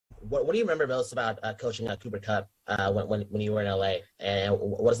what do you remember most about coaching Cooper Kupp when you were in LA, and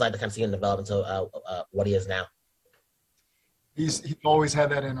what is it like to kind of see him develop into what he is now? He's always had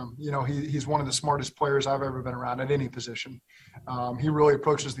that in him. You know, he's one of the smartest players I've ever been around at any position. He really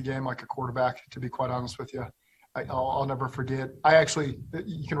approaches the game like a quarterback, to be quite honest with you. I'll never forget.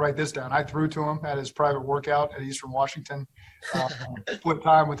 You can write this down. I threw to him at his private workout at Eastern Washington, split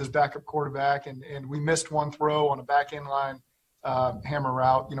time with his backup quarterback, and we missed one throw on a back end line hammer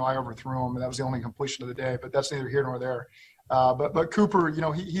route. You know, I overthrew him, and that was the only completion of the day, but that's neither here nor there. But Cooper, you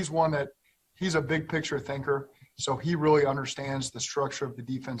know, he's one that he's a big picture thinker. So he really understands the structure of the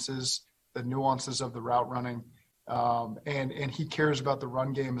defenses, the nuances of the route running, and he cares about the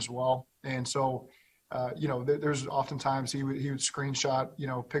run game as well. And so, you know, there's oftentimes he would screenshot, you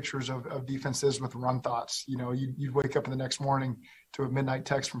know, pictures of defenses with run thoughts. You know, you'd wake up in the next morning to a midnight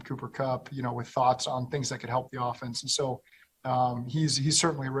text from Cooper Kupp, you know, with thoughts on things that could help the offense. And so he's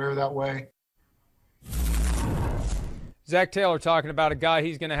certainly rare that way. Zach Taylor talking about a guy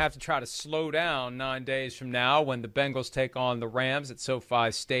he's going to have to try to slow down 9 days from now when the Bengals take on the Rams at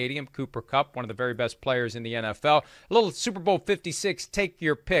SoFi Stadium. Cooper Kupp, one of the very best players in the NFL. A little Super Bowl 56, take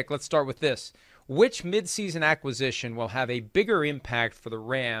your pick. Let's start with this. Which midseason acquisition will have a bigger impact for the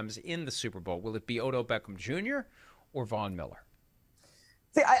Rams in the Super Bowl? Will it be Odell Beckham Jr. or Von Miller?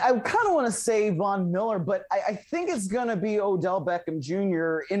 See, I kind of want to say Von Miller, but I think it's going to be Odell Beckham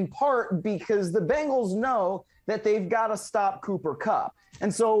Jr. in part because the Bengals know that they've got to stop Cooper Kupp.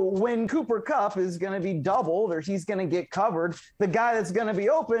 And so when Cooper Kupp is going to be doubled or he's going to get covered, the guy that's going to be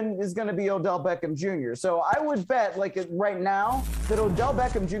open is going to be Odell Beckham Jr. So I would bet, like right now, that Odell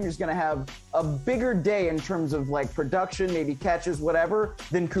Beckham Jr. is going to have a bigger day in terms of like production, maybe catches, whatever,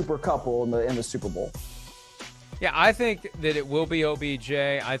 than Cooper Kupp will in the Super Bowl. Yeah, I think that it will be OBJ.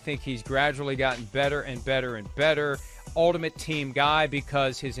 I think he's gradually gotten better and better and better. Ultimate team guy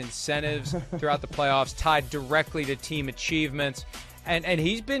because his incentives throughout the playoffs tied directly to team achievements. And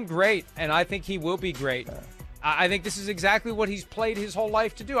he's been great, and I think he will be great. I think this is exactly what he's played his whole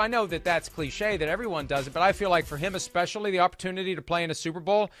life to do. I know that that's cliche, that everyone does it, but I feel like for him especially, the opportunity to play in a Super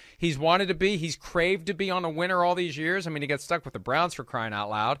Bowl, he's wanted to be, he's craved to be on a winner all these years. I mean, he got stuck with the Browns for crying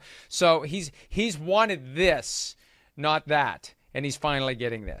out loud. So he's wanted this, not that, and he's finally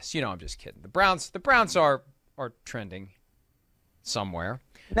getting this. You know, I'm just kidding. The Browns are trending somewhere.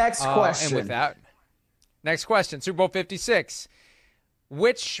 Next question. And with that, next question, Super Bowl 56.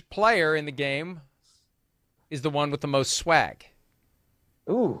 Which player in the game is the one with the most swag?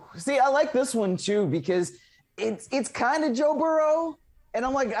 Ooh, see, I like this one too because it's kind of Joe Burrow, and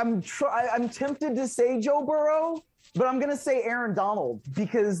I'm like I'm tempted to say Joe Burrow, but I'm gonna say Aaron Donald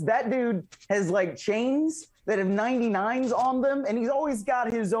because that dude has like chains that have 99s on them, and he's always got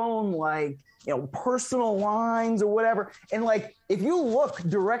his own like, you know, personal lines or whatever. And like, if you look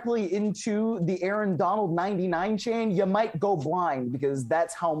directly into the Aaron Donald 99 chain, you might go blind because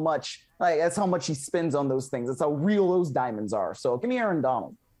that's how much he spends on those things. That's how real those diamonds are. So give me Aaron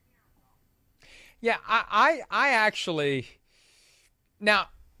Donald. Yeah, I actually, now,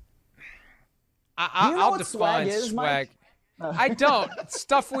 I'll define swag. I don't.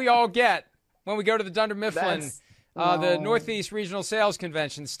 Stuff we all get when we go to the Dunder Mifflin, the Northeast Regional Sales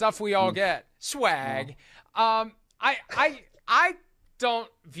Convention, stuff we all get. Swag. I don't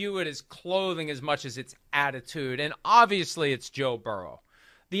view it as clothing as much as it's attitude. And obviously it's Joe Burrow.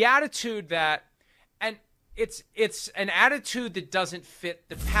 The attitude that, and it's an attitude that doesn't fit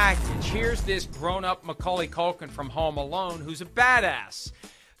the package. Here's this grown-up Macaulay Culkin from Home Alone who's a badass.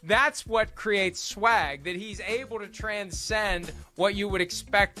 That's what creates swag, that he's able to transcend what you would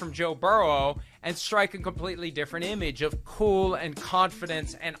expect from Joe Burrow and strike a completely different image of cool and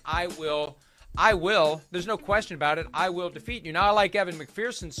confidence, and I will, there's no question about it, I will defeat you. Now, I like Evan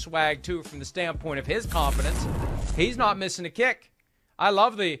McPherson's swag, too, from the standpoint of his confidence. He's not missing a kick. I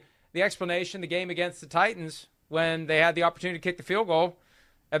love the explanation, the game against the Titans, when they had the opportunity to kick the field goal.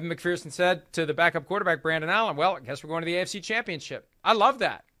 Evan McPherson said to the backup quarterback, Brandon Allen, well, I guess we're going to the AFC Championship. I love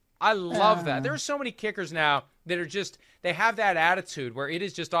that. I love that. There are so many kickers now that are just, they have that attitude where it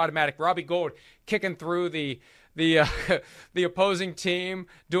is just automatic. Robbie Gould kicking through the opposing team,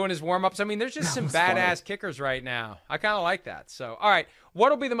 doing his warm-ups. I mean, there's just some badass kickers right now. I kind of like that. So, all right, what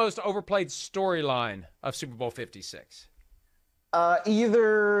will be the most overplayed storyline of Super Bowl 56?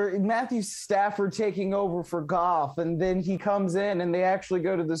 Either Matthew Stafford taking over for Goff and then he comes in and they actually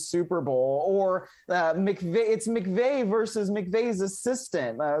go to the Super Bowl, or it's McVay versus McVay's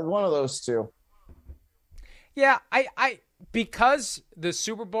assistant. One of those two. Yeah, I because the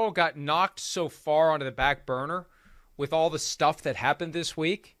Super Bowl got knocked so far onto the back burner with all the stuff that happened this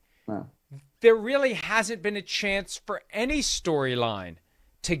week, there really hasn't been a chance for any storyline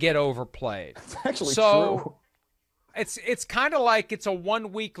to get overplayed. It's actually true. It's kind of like it's a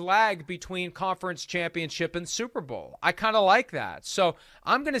 1 week lag between conference championship and Super Bowl. I kind of like that. So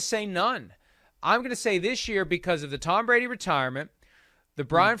I'm going to say none. I'm going to say this year, because of the Tom Brady retirement, the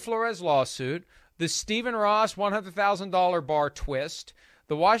Brian Flores lawsuit, the Stephen Ross $100,000 bar twist,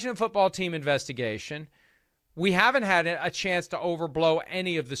 the Washington football team investigation, we haven't had a chance to overblow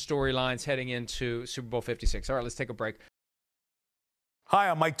any of the storylines heading into Super Bowl 56. All right, let's take a break. Hi,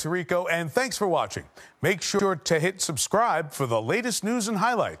 I'm Mike Tirico, and thanks for watching. Make sure to hit subscribe for the latest news and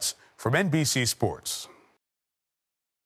highlights from NBC Sports.